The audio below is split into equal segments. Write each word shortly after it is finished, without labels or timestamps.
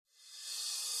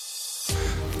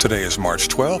Today is March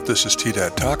 12th. This is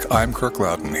T-Dad Talk. I'm Kirk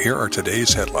Loudon. Here are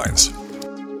today's headlines.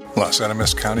 Los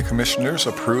Animas County Commissioners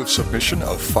approve submission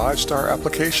of 5-star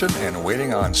application and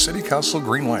waiting on City Council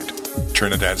green light.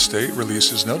 Trinidad State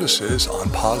releases notices on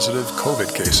positive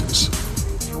COVID cases.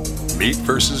 Meat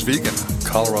versus vegan.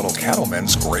 Colorado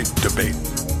cattlemen's great debate.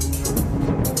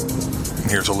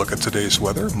 Here's a look at today's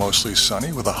weather. Mostly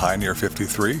sunny with a high near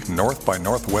 53. North by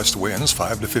northwest winds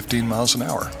 5 to 15 miles an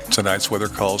hour. Tonight's weather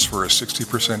calls for a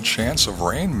 60% chance of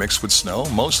rain mixed with snow.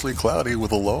 Mostly cloudy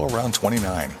with a low around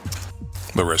 29.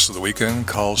 The rest of the weekend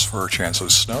calls for a chance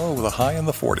of snow with a high in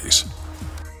the 40s.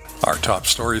 Our top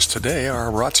stories today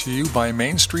are brought to you by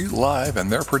Main Street Live and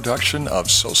their production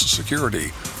of Social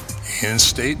Security. In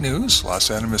state news, Los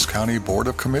Animas County Board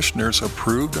of Commissioners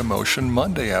approved a motion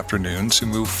Monday afternoon to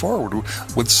move forward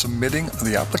with submitting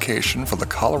the application for the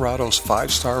Colorado's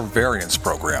 5-star variance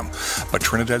program. But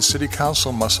Trinidad City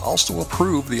Council must also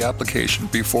approve the application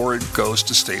before it goes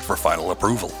to state for final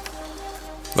approval.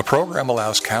 The program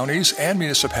allows counties and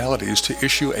municipalities to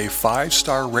issue a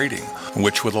 5-star rating,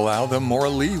 which would allow them more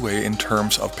leeway in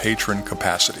terms of patron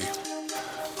capacity.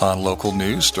 On local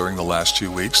news, during the last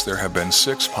 2 weeks, there have been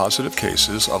 6 positive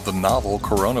cases of the novel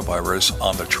coronavirus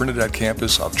on the Trinidad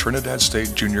campus of Trinidad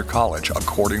State Junior College,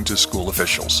 according to school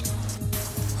officials.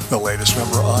 The latest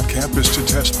member on campus to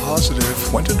test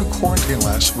positive went into quarantine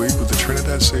last week with the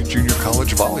Trinidad State Junior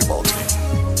College volleyball team.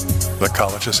 The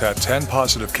college has had 10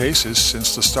 positive cases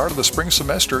since the start of the spring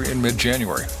semester in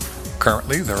mid-January.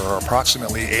 Currently, there are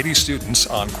approximately 80 students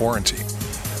on quarantine.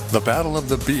 The battle of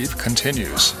the beef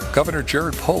continues. Governor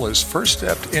Jared Polis first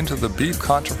stepped into the beef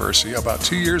controversy about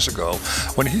 2 years ago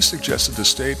when he suggested the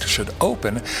state should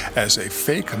open as a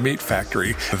fake meat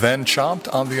factory, then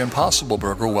chomped on the Impossible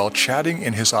Burger while chatting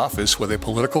in his office with a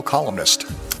political columnist.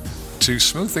 To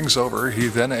smooth things over, he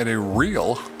then ate a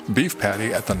real beef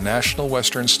patty at the National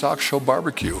Western Stock Show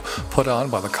barbecue put on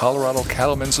by the Colorado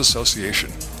Cattlemen's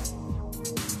Association.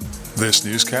 This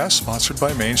newscast sponsored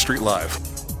by Main Street Live.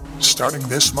 Starting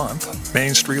this month,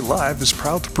 Main Street Live is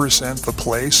proud to present the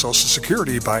play Social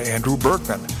Security by Andrew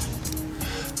Bergman.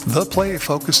 The play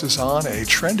focuses on a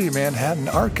trendy Manhattan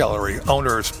art gallery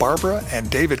owners Barbara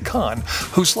and David Kahn,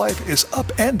 whose life is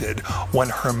upended when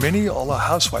her Mineola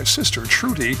housewife sister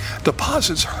Trudy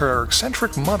deposits her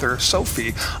eccentric mother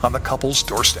Sophie on the couple's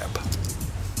doorstep.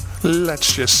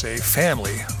 Let's just say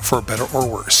family, for better or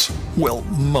worse. Well,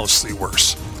 mostly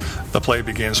worse. The play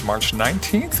begins March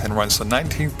 19th and runs the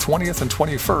 19th, 20th, and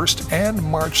 21st, and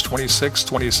March 26th,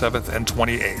 27th, and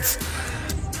 28th.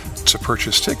 To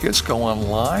purchase tickets, go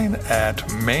online at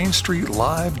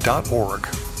mainstreetlive.org.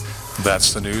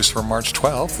 That's the news for March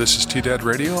 12th. This is T-Dad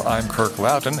Radio. I'm Kirk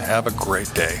Loudon. Have a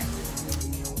great day.